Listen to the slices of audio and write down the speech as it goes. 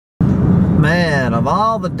Man, of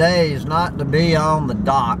all the days not to be on the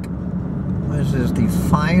dock, this is the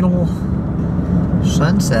final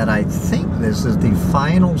sunset. I think this is the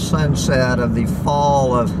final sunset of the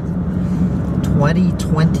fall of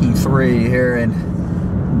 2023 here in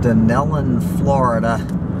Denellen, Florida.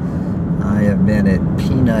 I have been at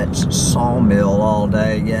Peanuts Sawmill all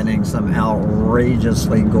day getting some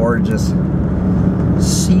outrageously gorgeous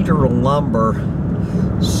cedar lumber.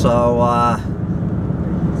 So I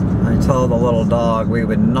told the little dog we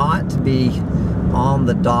would not be on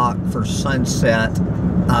the dock for sunset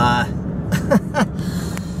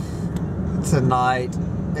tonight,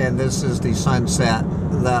 and this is the sunset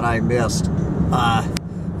that I missed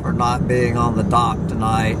for not being on the dock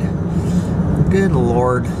tonight. Good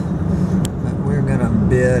Lord. But we're gonna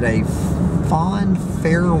bid a fond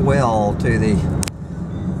farewell to the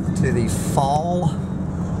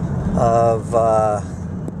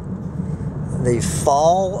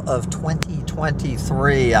fall of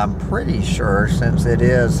 2023. I'm pretty sure, since it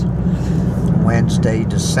is Wednesday,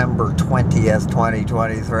 December 20th,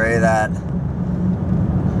 2023, that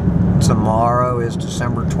tomorrow is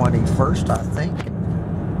December 21st, I think.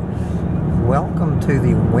 Welcome to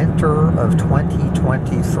the winter of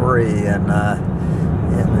 2023, and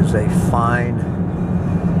it was a fine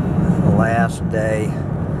last day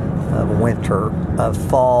of winter, of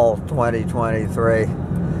fall 2023.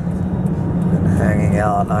 Been hanging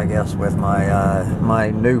out, I guess, with my my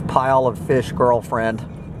new pile of fish girlfriend.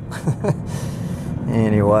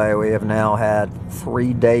 Anyway, we have now had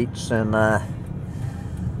 3 dates, and I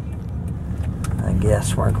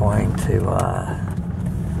guess we're going to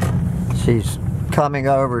she's coming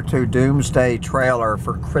over to Doomsday Trailer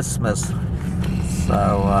for Christmas,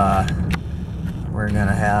 so we're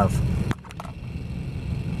gonna have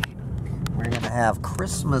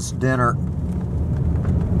Christmas dinner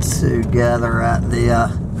together at the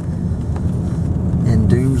in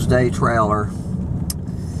Doomsday Trailer.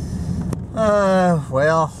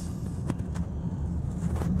 Well,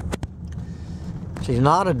 she's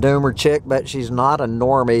not a doomer chick, but she's not a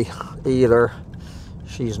normie either.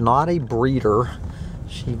 She's not a breeder.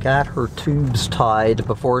 She got her tubes tied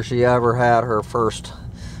before she ever had her first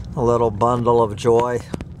little bundle of joy.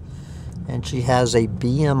 And she has a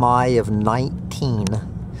BMI of 19.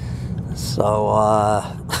 So,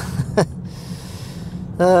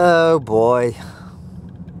 oh boy.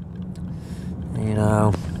 You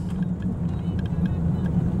know.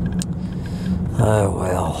 Oh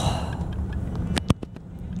well.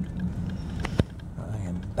 I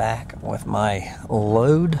am back with my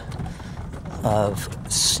load of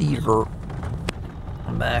cedar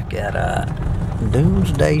back at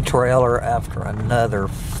Doomsday Trailer after another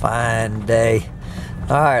fine day.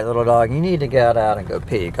 Alright, little dog, you need to get out and go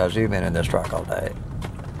pee, because you've been in this truck all day.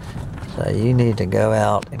 So you need to go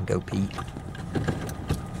out and go pee.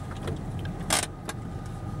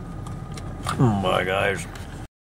 Oh my gosh.